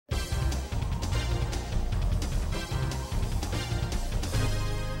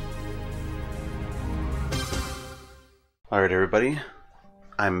Alright everybody,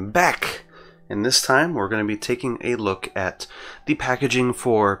 I'm back, and this time we're going to be taking a look at the packaging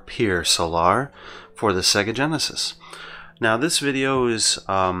for Pier Solar for the Sega Genesis. Now this video is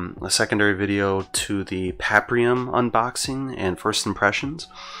a secondary video to the Paprium unboxing and first impressions,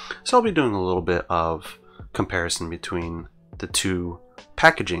 so I'll be doing a little bit of comparison between the two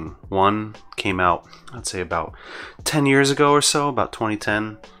packaging. One came out, I'd say about 10 years ago or so, about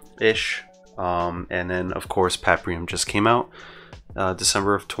 2010-ish. And then of course Paprium just came out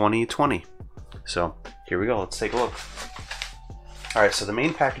December of 2020. So here we go, let's take a look. Alright, so the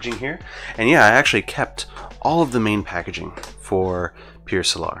main packaging here, and yeah, I actually kept all of the main packaging for Pier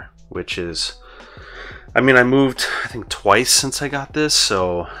Solar, which is, I mean, I moved I think twice since I got this,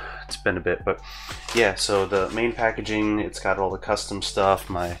 so it's been a bit, but yeah, so the main packaging, it's got all the custom stuff,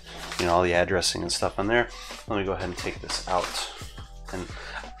 my, all the addressing and stuff on there. Let me go ahead and take this out. And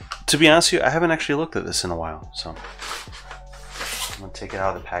to be honest with you, I haven't actually looked at this in a while, so I'm going to take it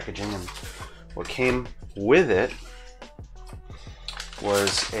out of the packaging, and what came with it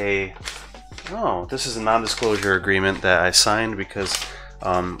was this is a non-disclosure agreement that I signed because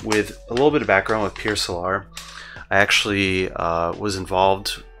with a little bit of background with Pier Solar, I actually was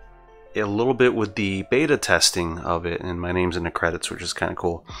involved a little bit with the beta testing of it, and my name's in the credits, which is kind of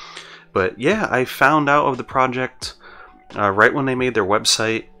cool. But yeah, I found out of the project right when they made their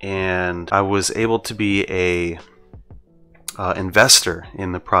website, and I was able to be a investor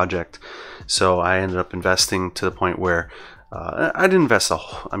in the project. So I ended up investing to the point where I didn't invest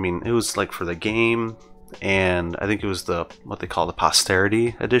I mean, it was like for the game, and I think it was what they call the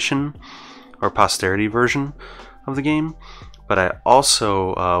Posterity Edition or Posterity version of the game. But I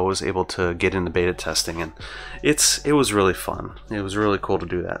also was able to get into beta testing, and it was really fun. It was really cool to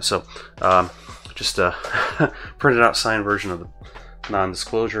do that. So just a printed out signed version of the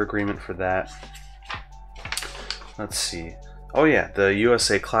non-disclosure agreement for that. Let's see. Oh yeah, the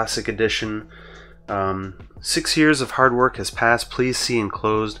USA Classic Edition. 6 years of hard work has passed. Please see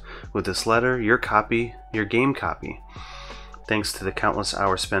enclosed with this letter your game copy. Thanks to the countless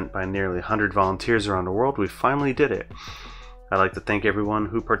hours spent by nearly 100 volunteers around the world, we finally did it. I'd like to thank everyone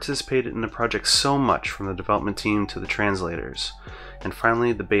who participated in the project so much, from the development team to the translators, and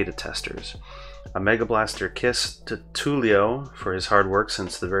finally the beta testers. A Mega Blaster kiss to Tulio for his hard work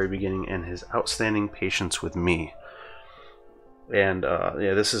since the very beginning and his outstanding patience with me. And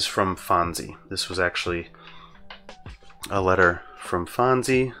yeah, this is from Fonzie. This was actually a letter from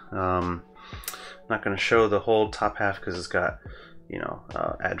Fonzie. Not going to show the whole top half because it's got,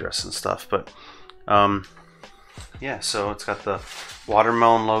 address and stuff. But yeah, so it's got the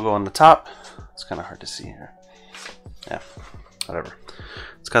watermelon logo on the top. It's kind of hard to see here. Yeah, whatever.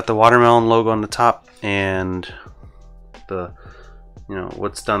 It's got the watermelon logo on the top, and the,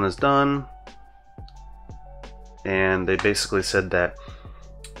 what's done is done. And they basically said that,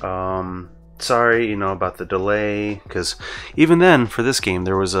 sorry, about the delay, because even then, for this game,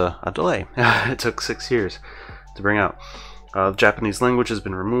 there was a delay. It took 6 years to bring out. The Japanese language has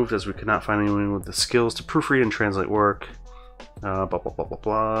been removed as we could not find anyone with the skills to proofread and translate work. Blah, blah, blah, blah,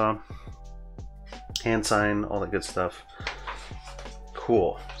 blah. Hand sign, all that good stuff.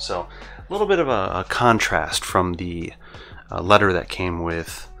 Cool. So, a little bit of a contrast from the letter that came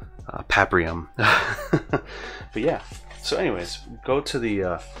with Paprium. But yeah, so anyways, go to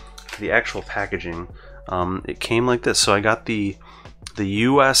the actual packaging. It came like this. So I got the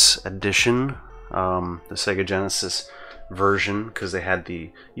US edition, the Sega Genesis version, because they had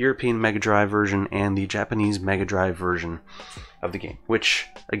the European Mega Drive version and the Japanese Mega Drive version of the game, which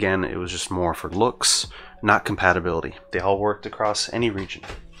again, it was just more for looks, not compatibility. They all worked across any region.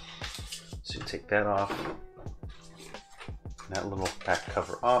 So you take that off, that little back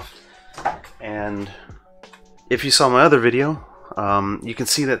cover off, and if you saw my other video, you can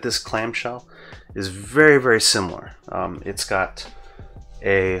see that this clamshell is very, very similar. It's got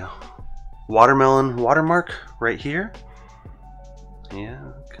a watermelon watermark right here. Yeah,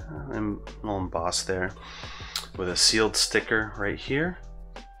 kind of a little embossed there, with a sealed sticker right here.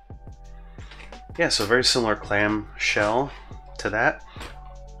 Yeah, so very similar clamshell to that.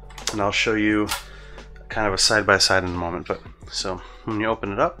 And I'll show you kind of a side-by-side in a moment. But so when you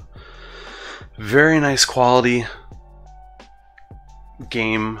open it up, very nice quality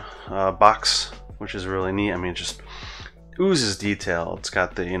game box, which is really neat. I mean, it just oozes detail. It's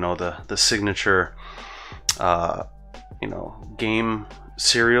got the the signature game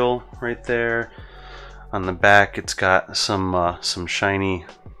serial right there. On the back, it's got some shiny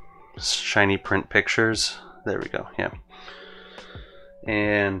print pictures. There we go. Yeah.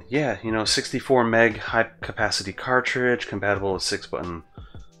 And yeah, 64 meg high capacity cartridge, compatible with 6-button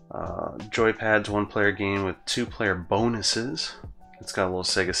joypads, 1-player game with 2-player bonuses. It's got a little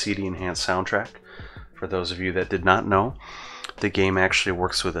Sega CD enhanced soundtrack. For those of you that did not know, the game actually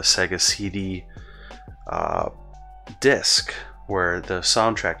works with a Sega CD disc, where the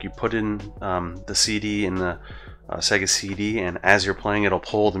soundtrack, you put in the CD in the Sega CD, and as you're playing, it'll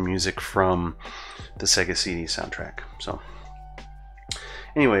pull the music from the Sega CD soundtrack. So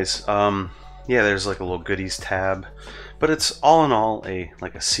anyways, yeah, there's like a little goodies tab, but it's all in all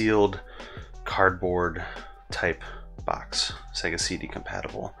like a sealed cardboard type box, Sega CD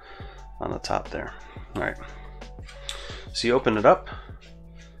compatible on the top there. All right, so you open it up,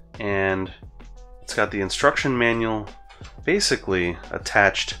 and it's got the instruction manual basically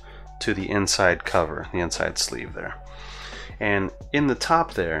attached to the inside cover, the inside sleeve there. And in the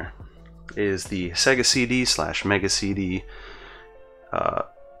top there is the Sega CD / Mega CD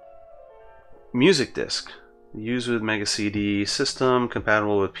music disc, used with Mega CD system,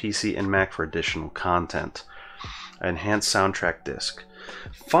 compatible with PC and Mac for additional content. Enhanced soundtrack disc.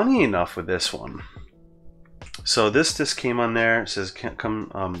 Funny enough with this one, so this disc came on there. It says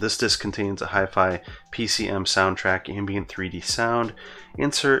this disc contains a hi-fi PCM soundtrack, ambient 3D sound.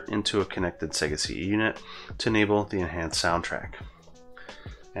 Insert into a connected Sega CD unit to enable the enhanced soundtrack.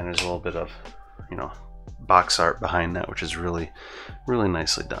 And there's a little bit of, you know, box art behind that, which is really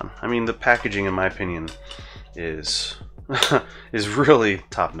nicely done. I mean, the packaging, in my opinion, is is really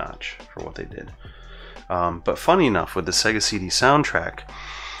top notch for what they did. But funny enough, with the Sega CD soundtrack,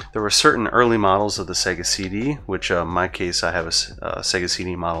 there were certain early models of the Sega CD, which in my case I have a Sega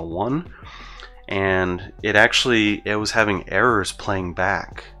CD Model 1, and it was having errors playing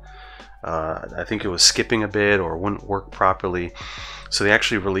back. I think it was skipping a bit or wouldn't work properly. So they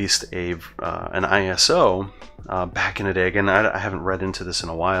actually released an ISO back in the day. Again, I haven't read into this in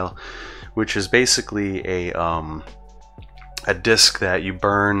a while, which is basically a disc that you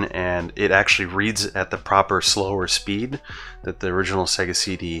burn, and it actually reads at the proper slower speed that the original Sega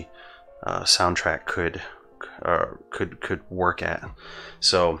CD soundtrack could work at.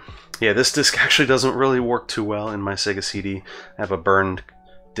 So yeah, this disc actually doesn't really work too well in my Sega CD. I have a burned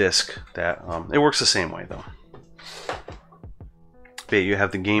disc that it works the same way though. But you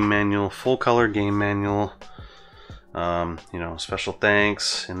have the game manual, full color game manual, you know, special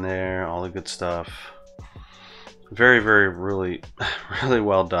thanks in there, all the good stuff. Really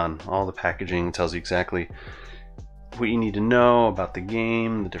well done. All the packaging tells you exactly what you need to know about the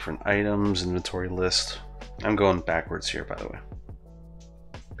game, the different items, inventory list. I'm going backwards here, by the way.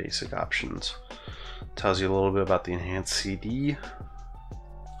 Basic options. Tells you a little bit about the enhanced CD,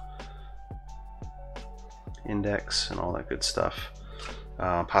 index, and all that good stuff.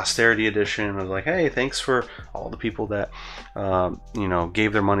 Posterity Edition was like, hey, thanks for all the people that you know,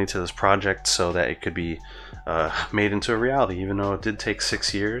 gave their money to this project so that it could be made into a reality, even though it did take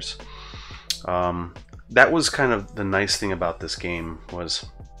 6 years. That was kind of the nice thing about this game, was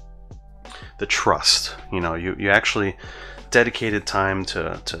the trust. You know, you actually dedicated time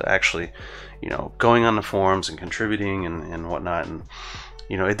to actually, you know, going on the forums and contributing and whatnot. And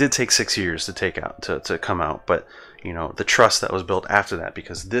you know, it did take 6 years to come out, but you know, the trust that was built after that,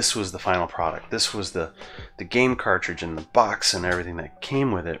 because this was the final product. This was the game cartridge and the box and everything that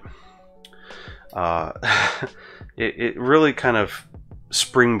came with it. It really kind of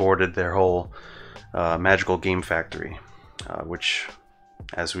springboarded their whole magical game factory, which,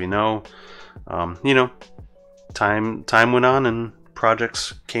 as we know, you know, time went on and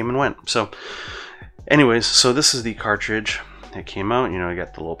projects came and went. So anyways, so this is the cartridge that came out. You know, you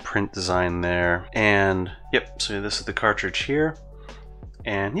got the little print design there, and yep, so this is the cartridge here.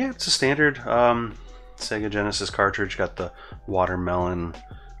 And yeah, it's a standard Sega Genesis cartridge. Got the watermelon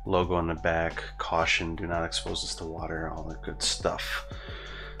logo on the back, caution, do not expose this to water, all that good stuff.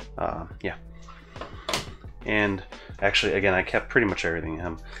 Yeah, and actually, again, I kept pretty much everything.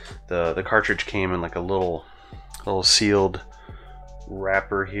 The cartridge came in like a little sealed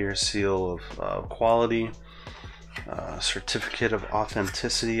wrapper here, seal of quality, certificate of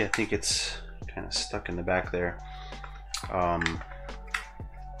authenticity. I think it's kind of stuck in the back there. Yeah,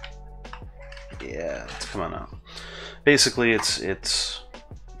 it's coming out. Basically, it's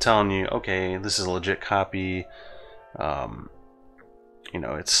telling you, okay, this is a legit copy. You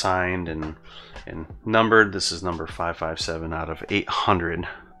know, it's signed and numbered. This is number 557 out of 800.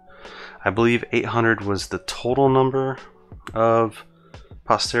 I believe 800 was the total number of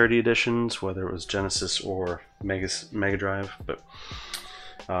Posterity Editions, whether it was Genesis or Mega Drive. But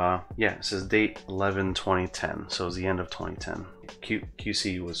yeah, it says date 11/2010, so it was the end of 2010.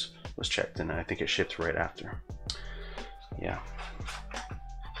 QC was checked, and I think it shipped right after. Yeah.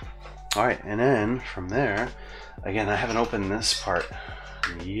 All right, and then from there, again, I haven't opened this part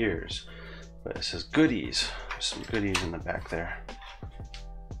in years. But it says goodies. There's some goodies in the back there.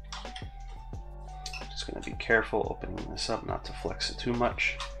 Just gonna be careful opening this up, not to flex it too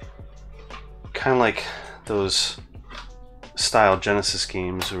much. Kind of like those style Genesis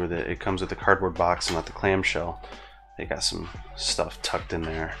games where it comes with the cardboard box and not the clamshell. They got some stuff tucked in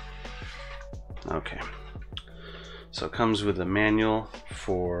there. Okay. So it comes with a manual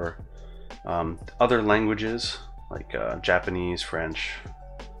for other languages like Japanese, French,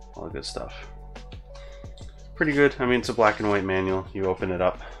 all the good stuff. Pretty good. I mean, it's a black and white manual. You open it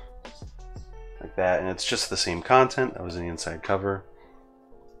up like that, and it's just the same content that was in the inside cover.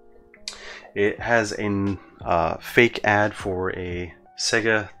 It has a fake ad for a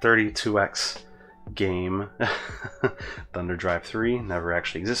Sega 32X game, Thunder Drive 3. Never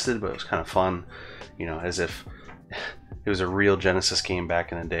actually existed, but it was kind of fun, you know, as if it was a real Genesis game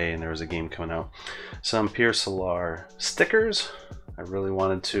back in the day and there was a game coming out. Some Pier Solar stickers. I really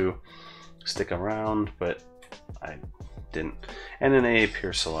wanted to stick around, but I didn't. And then a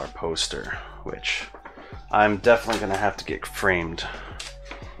Pier Solar poster, which I'm definitely going to have to get framed.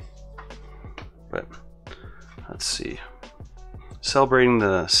 But let's see. Celebrating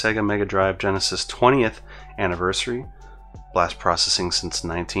the Sega Mega Drive Genesis 20th anniversary. Blast processing since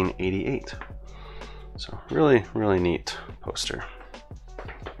 1988. So really, really neat poster.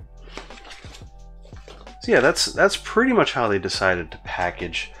 So yeah, that's pretty much how they decided to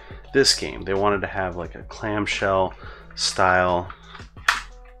package this game. They wanted to have like a clamshell style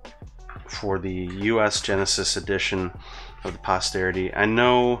for the US Genesis edition of the Posterity. I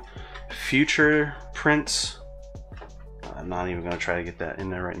know future prints, I'm not even going to try to get that in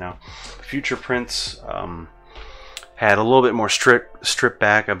there right now. Future prints had a little bit more strip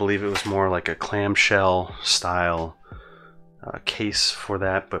back. I believe it was more like a clamshell style case for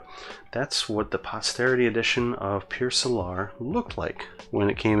that, but that's what the Posterity Edition of Pier Solar looked like when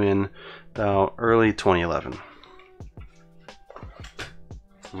it came in about early 2011.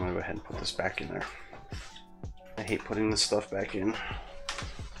 I'm going to go ahead and put this back in there. I hate putting this stuff back in.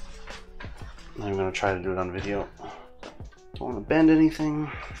 I'm going to try to do it on video. Don't want to bend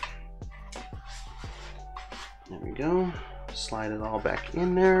anything. There we go. Slide it all back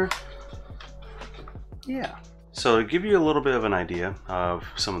in there. Yeah. So to give you a little bit of an idea of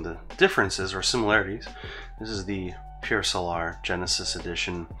some of the differences or similarities, this is the Pier Solar Genesis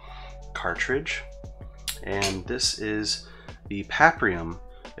Edition cartridge, and this is the Paprium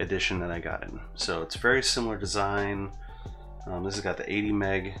edition that I got in. So it's very similar design. This has got the 80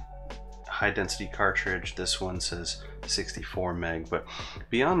 meg high density cartridge. This one says 64 meg, but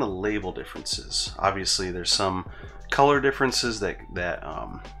beyond the label differences, obviously there's some color differences that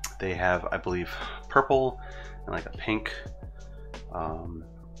they have. I believe purple and like a pink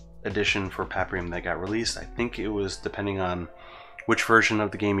edition for Paprium that got released. I think it was depending on which version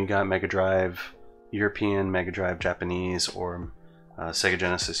of the game you got, Mega Drive European, Mega Drive Japanese, or Sega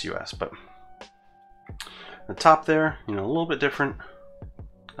Genesis US. But the top there, you know, a little bit different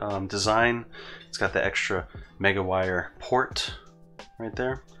design. It's got the extra Mega Wire port right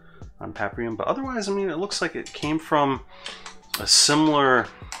there on Paprium, but otherwise, I mean, it looks like it came from a similar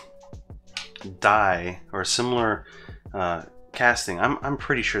die or a similar casting. I'm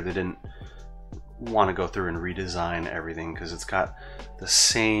pretty sure they didn't want to go through and redesign everything because it's got the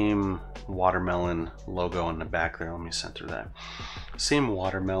same watermelon logo in the back there. Let me center that. Same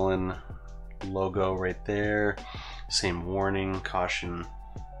watermelon logo right there. Same warning, caution.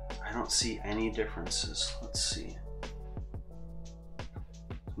 I don't see any differences. Let's see.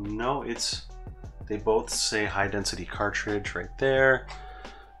 No, they both say high density cartridge right there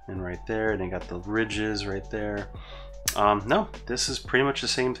and right there, and they got the ridges right there. No, this is pretty much the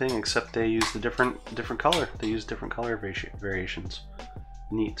same thing, except they use the different color. They use different color variations.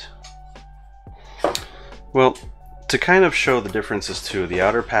 Neat. Well, to kind of show the differences too, the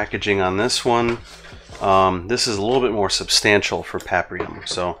outer packaging on this one, this is a little bit more substantial for Paprium.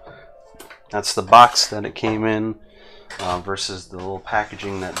 So that's the box that it came in versus the little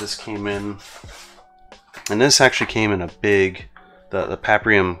packaging that this came in. And this actually came in a big, the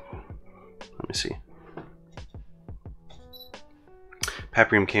Paprium, let me see.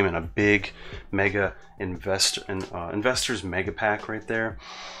 Paprium came in a big mega investors mega pack right there.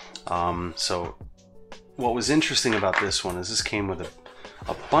 So what was interesting about this one is this came with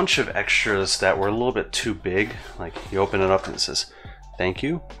a bunch of extras that were a little bit too big. Like you open it up and it says thank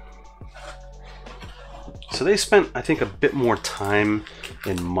you. So they spent, I think, a bit more time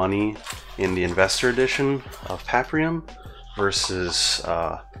and money in the investor edition of Paprium versus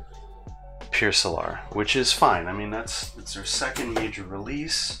Pier Solar, which is fine. I mean, it's their second major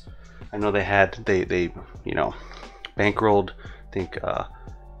release. I know they you know, bankrolled think a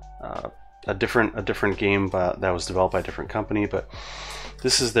different game that was developed by a different company, but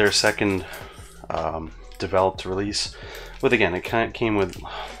this is their second developed release. With, again, it kind of came with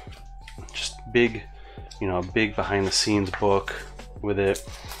just big, big behind the scenes book with it.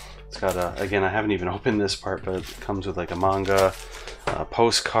 It's got again, I haven't even opened this part, but it comes with like a manga,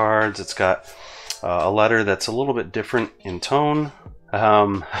 postcards. It's got a letter that's a little bit different in tone,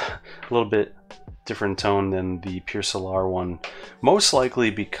 a little bit different tone than the Pier Solar one, most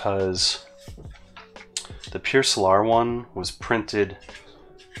likely because the Pier Solar one was printed,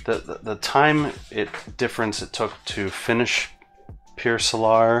 the time difference it took to finish Pier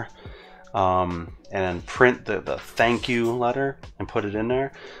Solar and then print the thank you letter and put it in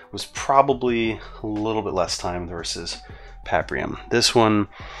there was probably a little bit less time versus Paprium. This one,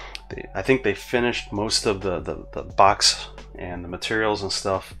 I think they finished most of the box and the materials and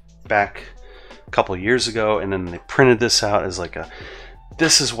stuff back a couple of years ago, and then they printed this out as like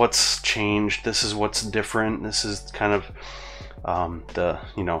this is what's changed, this is what's different, this is kind of the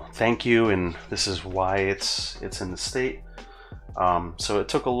thank you, and this is why it's in the state. So it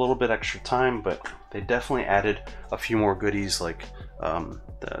took a little bit extra time, but they definitely added a few more goodies, like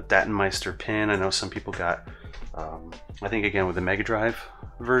the Datenmeister pin. I know some people got, I think again with the Mega Drive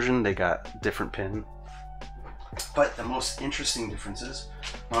version, they got different pin. But the most interesting differences,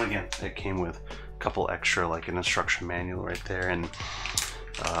 well, again, it came with a couple extra, like an instruction manual right there, and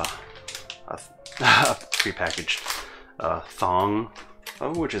a prepackaged thong,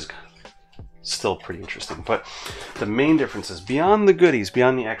 which is still pretty interesting. But the main difference is beyond the goodies,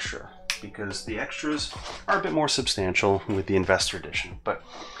 beyond the extra, because the extras are a bit more substantial with the Investor Edition. But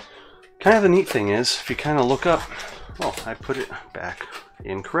kind of the neat thing is, if you kind of look up, well, I put it back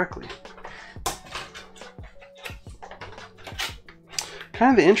incorrectly.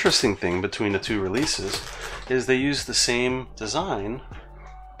 Kind of the interesting thing between the two releases is they use the same design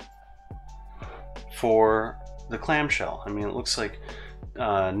for the clamshell. I mean, it looks like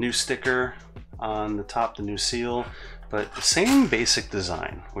a new sticker on the top, the new seal, but the same basic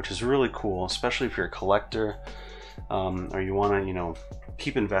design, which is really cool, especially if you're a collector, or you want to,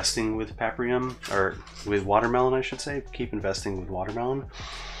 keep investing with Paprium, or with watermelon, I should say. Keep investing with watermelon.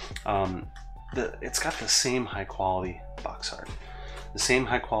 It's got the same high quality box art, the same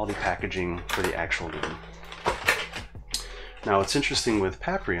high quality packaging for the actual game. Now, what's interesting with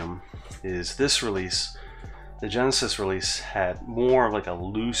Paprium is this release, the Genesis release, had more of like a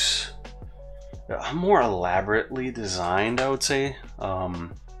loose, more elaborately designed, I would say,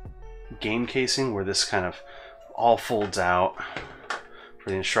 game casing, where this kind of all folds out for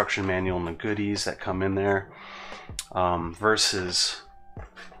the instruction manual and the goodies that come in there, versus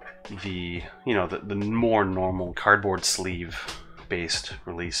the the more normal cardboard sleeve based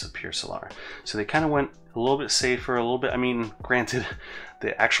release of Pier Solar. So they kind of went a little bit safer, a little bit, I mean, granted,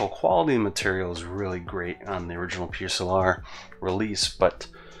 the actual quality of material is really great on the original Pier Solar release, but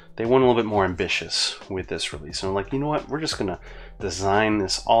they went a little bit more ambitious with this release. And like, you know what, we're just gonna design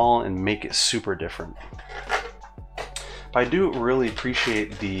this all and make it super different. But I do really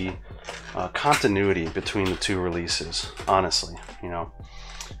appreciate the continuity between the two releases, honestly.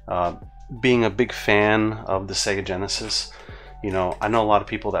 Being a big fan of the Sega Genesis, I know a lot of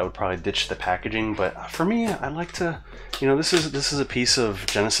people that would probably ditch the packaging, but for me, I like to, this is a piece of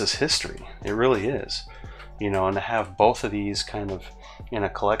Genesis history. It really is, and to have both of these kind of in a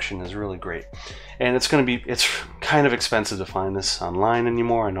collection is really great. And it's kind of expensive to find this online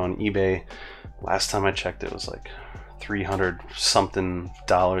anymore. I know on eBay, last time I checked, it was like $300 something,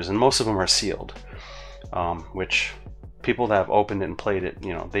 and most of them are sealed, which people that have opened it and played it,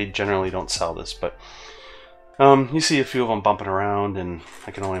 they generally don't sell this, but you see a few of them bumping around, and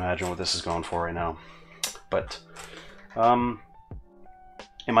I can only imagine what this is going for right now. But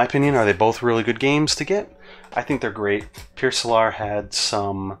in my opinion, are they both really good games to get? I think they're great. Pier Solar had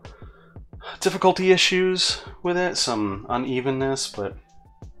some difficulty issues with it, some unevenness, but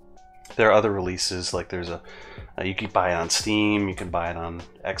there are other releases, like there's you can buy it on Steam, you can buy it on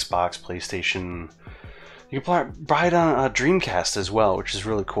Xbox, PlayStation, you can buy it on a Dreamcast as well, which is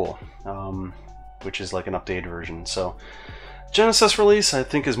really cool, which is like an updated version. So Genesis release, I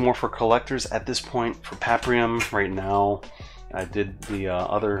think, is more for collectors at this point. For Paprium right now, I did the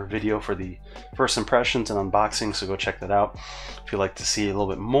other video for the first impressions and unboxing, so go check that out if you'd like to see a little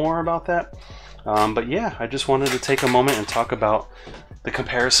bit more about that. But yeah, I just wanted to take a moment and talk about the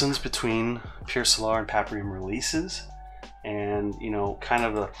comparisons between Pier Solar and Paprium releases, and kind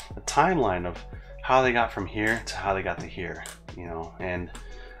of the timeline of how they got from here to how they got to here, and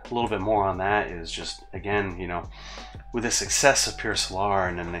a little bit more on that is just, again, with the success of Pier Solar,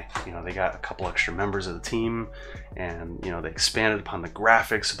 and then they got a couple extra members of the team, and they expanded upon the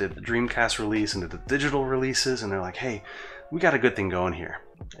graphics, did the Dreamcast release and did the digital releases, and they're like, hey, we got a good thing going here.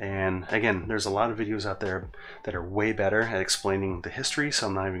 And again, there's a lot of videos out there that are way better at explaining the history, so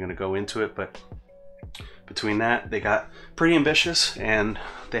I'm not even going to go into it, but between that, they got pretty ambitious, and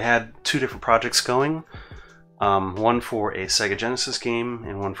they had 2 different projects going. One for a Sega Genesis game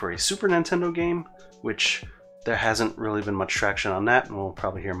and one for a Super Nintendo game, which there hasn't really been much traction on that, and we'll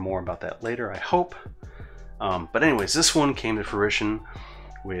probably hear more about that later, I hope. But anyways, this one came to fruition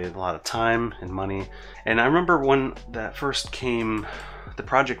with a lot of time and money. And I remember when that first came, the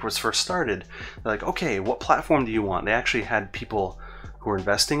project was first started, they're like, okay, what platform do you want? They actually had people who were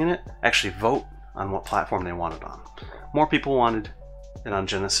investing in it actually vote on what platform they wanted on. More people wanted it on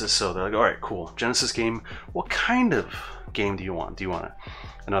Genesis, so they're like, all right, cool, Genesis game, what kind of game do you want? Do you want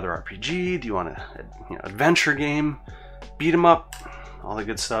another RPG? Do you want an adventure game? Beat 'em up? All the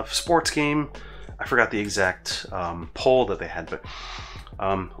good stuff. Sports game? I forgot the exact poll that they had, but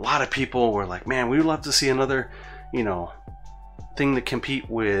a lot of people were like, man, we would love to see another, thing to compete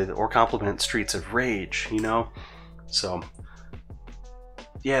with or complement Streets of Rage, So,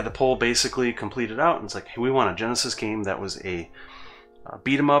 yeah, the poll basically completed out, and it's like, hey, we want a Genesis game that was a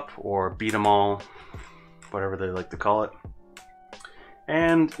beat 'em up or beat 'em all, whatever they like to call it.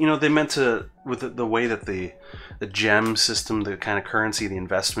 And they meant to, with the way that the gem system, the kind of currency, the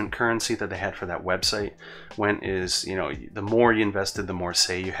investment currency that they had for that website went is, the more you invested, the more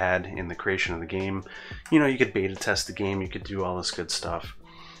say you had in the creation of the game. You could beta test the game, you could do all this good stuff.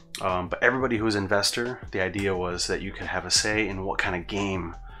 But everybody who was an investor, the idea was that you could have a say in what kind of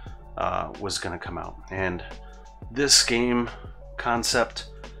game was going to come out. And this game concept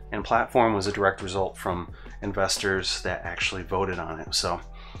and platform was a direct result from investors that actually voted on it. So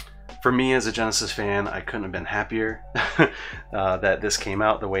for me as a Genesis fan, I couldn't have been happier that this came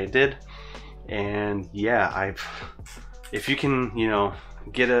out the way it did. And yeah, if you can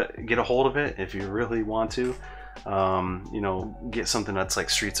get a hold of it, if you really want to, get something that's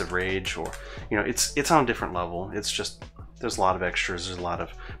like Streets of Rage, or it's on a different level. It's just, there's a lot of extras,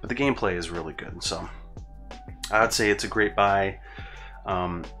 but the gameplay is really good. So I would say it's a great buy.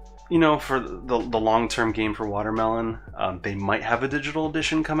 For the long-term game for Watermelon. They might have a digital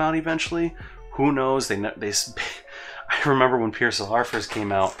edition come out eventually. Who knows? I remember when Pier Solar first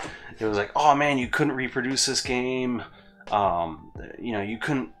came out, it was like, oh man, you couldn't reproduce this game. You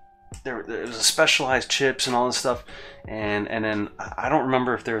couldn't. There was a specialized chips and all this stuff, and then I don't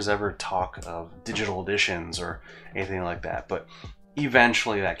remember if there was ever talk of digital editions or anything like that, but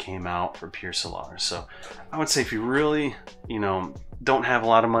eventually that came out for Pier Solar. So I would say if you really don't have a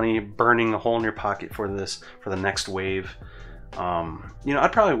lot of money burning a hole in your pocket for the next wave,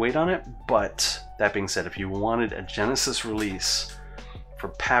 I'd probably wait on it. But that being said, if you wanted a Genesis release for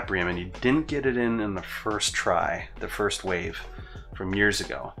Paprium and you didn't get it in the first try, the first wave from years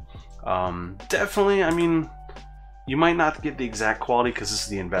ago, definitely, you might not get the exact quality because this is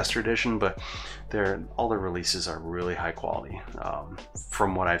the investor edition, but all the releases are really high quality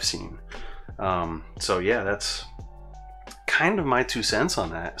from what I've seen. So yeah, that's kind of my 2 cents on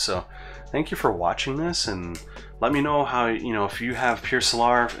that. So thank you for watching this, and let me know how, if you have Pier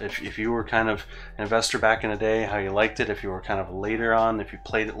Solar, if you were kind of an investor back in the day, how you liked it, if you were kind of later on, if you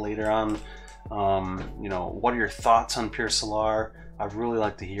played it later on, what are your thoughts on Pier Solar? I'd really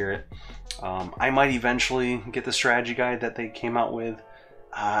like to hear it. I might eventually get the strategy guide that they came out with.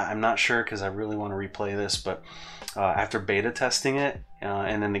 I'm not sure because I really want to replay this, but after beta testing it,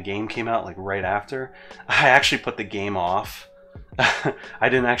 and then the game came out like right after, I actually put the game off. I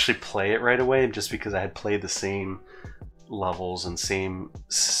didn't actually play it right away just because I had played the same levels and same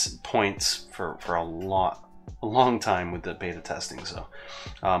points for a long time with the beta testing. So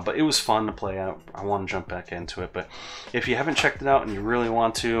but it was fun to play. I want to jump back into it, but if you haven't checked it out and you really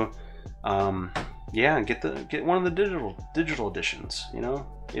want to, yeah, get one of the digital editions.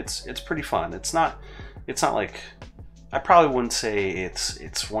 It's pretty fun. It's not like, I probably wouldn't say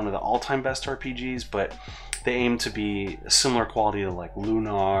it's one of the all-time best RPGs, but they aim to be similar quality to like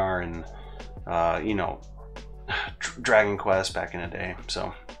Lunar and Dragon Quest back in the day.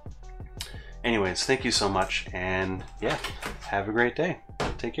 So anyways, thank you so much, and yeah, have a great day.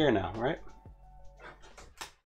 Take care now, all right?